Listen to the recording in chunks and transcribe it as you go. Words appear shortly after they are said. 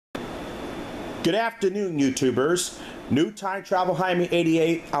Good afternoon, YouTubers. New Time Travel Jaime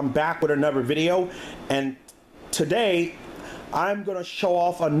 88. I'm back with another video, and today I'm going to show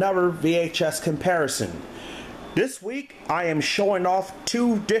off another VHS comparison. This week I am showing off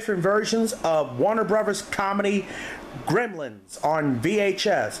two different versions of Warner Brothers comedy Gremlins on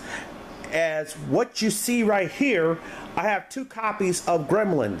VHS. As what you see right here, I have two copies of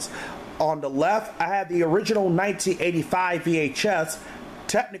Gremlins. On the left, I have the original 1985 VHS.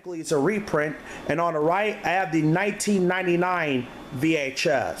 Technically it's a reprint, and on the right I have the 1999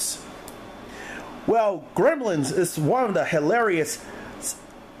 VHS. Well, Gremlins is one of the hilarious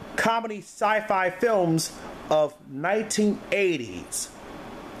comedy sci-fi films of 1980s.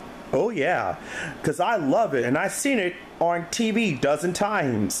 Oh yeah, because I love it and I've seen it on TV a dozen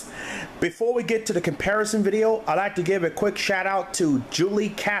times. Before we get to the comparison video, I'd like to give a quick shout out to Julie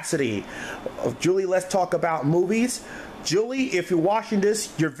Cassidy of Julie Let's Talk About Movies. Julie, if you're watching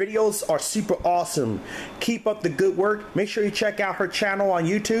this, your videos are super awesome. Keep up the good work. Make sure you check out her channel on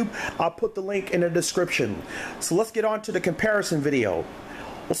YouTube. I'll put the link in the description. So let's get on to the comparison video.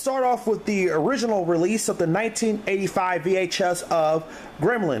 We'll start off with the original release of the 1985 VHS of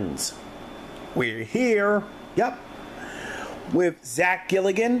Gremlins. We're here, yep, with Zach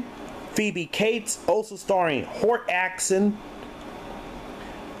Gilligan, Phoebe Cates, also starring Hort Axon,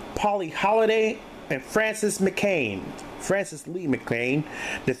 Polly Holliday, and Francis Lee McCain.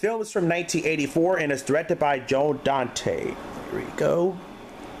 The film is from 1984 and is directed by Joe Dante. Here we go.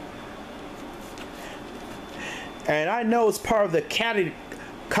 And I know it's part of the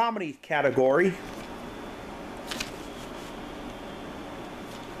comedy category.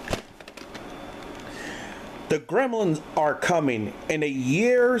 The Gremlins are coming in a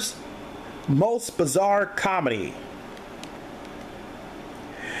year's most bizarre comedy.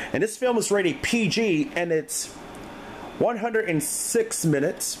 And this film is rated PG and it's 106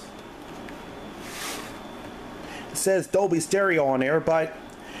 minutes. It says Dolby Stereo on there, but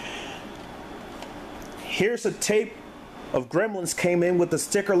here's a tape of Gremlins came in with the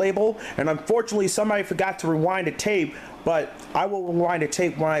sticker label, and unfortunately somebody forgot to rewind the tape, but I will rewind the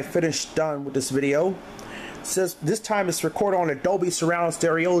tape when I finish done with this video. It says this time it's recorded on a Dolby Surround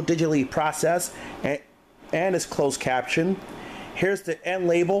Stereo digitally processed and it's closed caption. Here's the end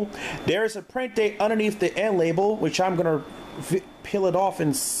label. There's a print date underneath the end label, which I'm gonna peel it off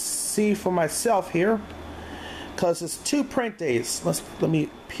and see for myself here, because it's two print dates. Let me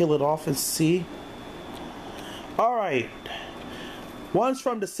peel it off and see. All right, one's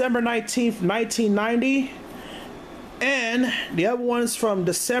from December 19th, 1990, and the other one's from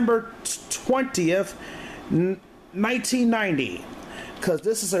December 20th, 1990, because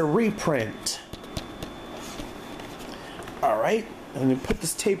this is a reprint. All right, let me put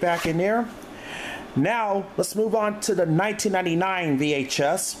this tape back in there. Now let's move on to the 1999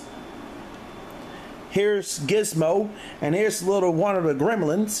 VHS. Here's Gizmo, and here's a little one of the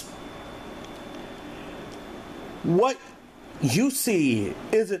Gremlins. What you see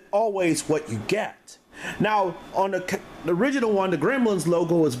isn't always what you get. Now, on the original one, the Gremlins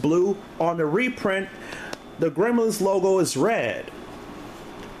logo is blue. On the reprint, the Gremlins logo is red.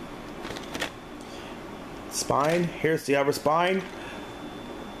 Spine, here's the other spine.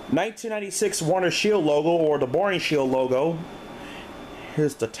 1996 Warner Shield logo, or the Boring Shield logo.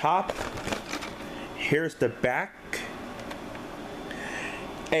 Here's the top. Here's the back.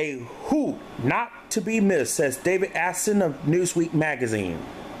 A hoot not to be missed, says David Aston of Newsweek magazine.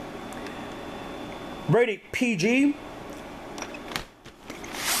 Rated PG.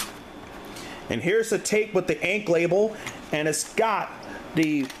 And here's the tape with the ink label, and it's got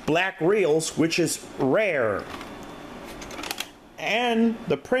the black reels, which is rare. And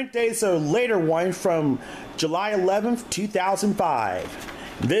the print dates are later one from July 11th, 2005.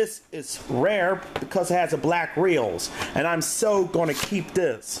 This is rare because it has a black reels, and I'm so gonna keep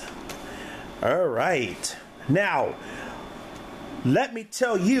this. All right, now let me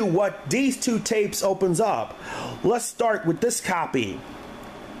tell you what these two tapes opens up. Let's start with this copy.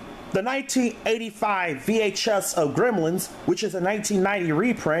 The 1985 VHS of Gremlins, which is a 1990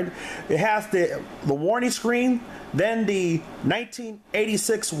 reprint. It has the warning screen, then the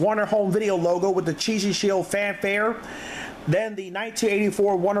 1986 Warner Home Video logo with the Cheesy Shield fanfare, then the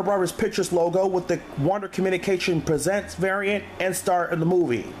 1984 Warner Brothers Pictures logo with the Warner Communication Presents variant and start of the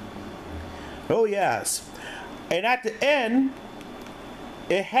movie. Oh yes. And at the end,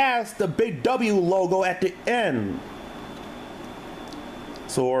 it has the big W logo at the end.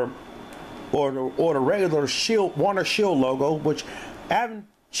 So, or the regular Shield, Warner Shield logo, which I haven't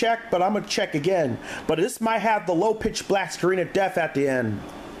checked, but I'm gonna check again. But this might have the low pitch black screen of death at the end.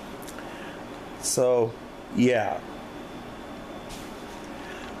 So, yeah.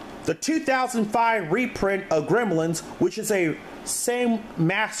 The 2005 reprint of Gremlins, which is a same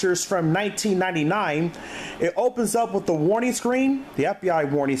masters from 1999, it opens up with the warning screen, the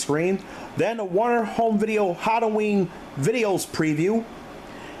FBI warning screen, then a Warner Home Video Halloween videos preview,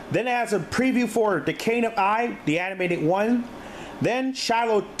 then it has a preview for The Cane of Eye, the animated one, then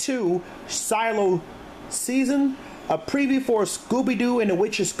Shiloh 2, Shiloh Season, a preview for Scooby-Doo and the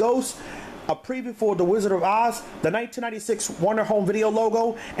Witch's Ghost, a preview for The Wizard of Oz, the 1996 Warner Home Video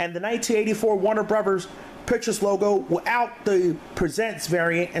logo, and the 1984 Warner Brothers Pictures logo without the Presents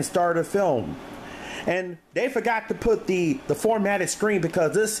variant and start of film. And they forgot to put the formatted screen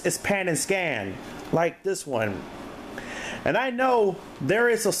because this is pan and scan, like this one. And I know there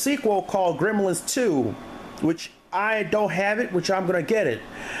is a sequel called Gremlins 2, which I don't have it, which I'm going to get it.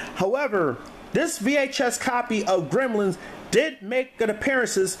 However, this VHS copy of Gremlins did make good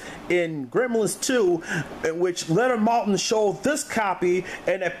appearances in Gremlins 2, in which Leonard Maltin showed this copy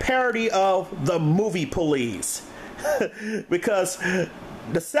in a parody of The Movie Police. Because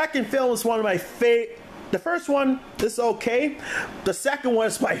the second film is one of my favorite. The first one is okay. The second one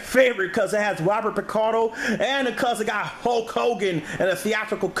is my favorite because it has Robert Picardo and because it got Hulk Hogan in a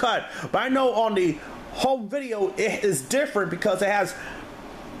theatrical cut. But I know on the home video it is different because it has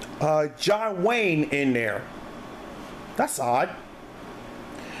John Wayne in there. That's odd.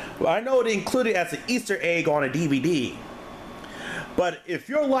 Well, I know they included it as an Easter egg on a DVD. But if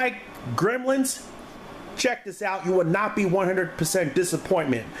you're like Gremlins, check this out. You will not be 100%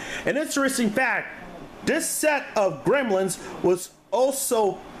 disappointment. An interesting fact, this set of Gremlins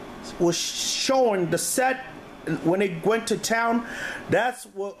was showing the set when they went to town. That's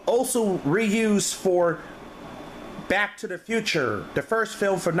what also reused for Back to the Future, the first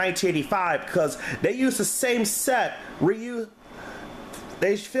film from 1985, because they used the same set.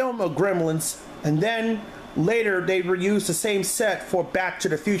 They filmed a Gremlins, and then later they reused the same set for Back to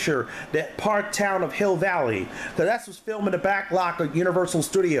the Future, the park town of Hill Valley, because that was filmed in the back lot of Universal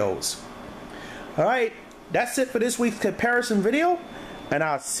Studios. Alright, that's it for this week's comparison video, and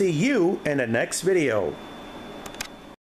I'll see you in the next video.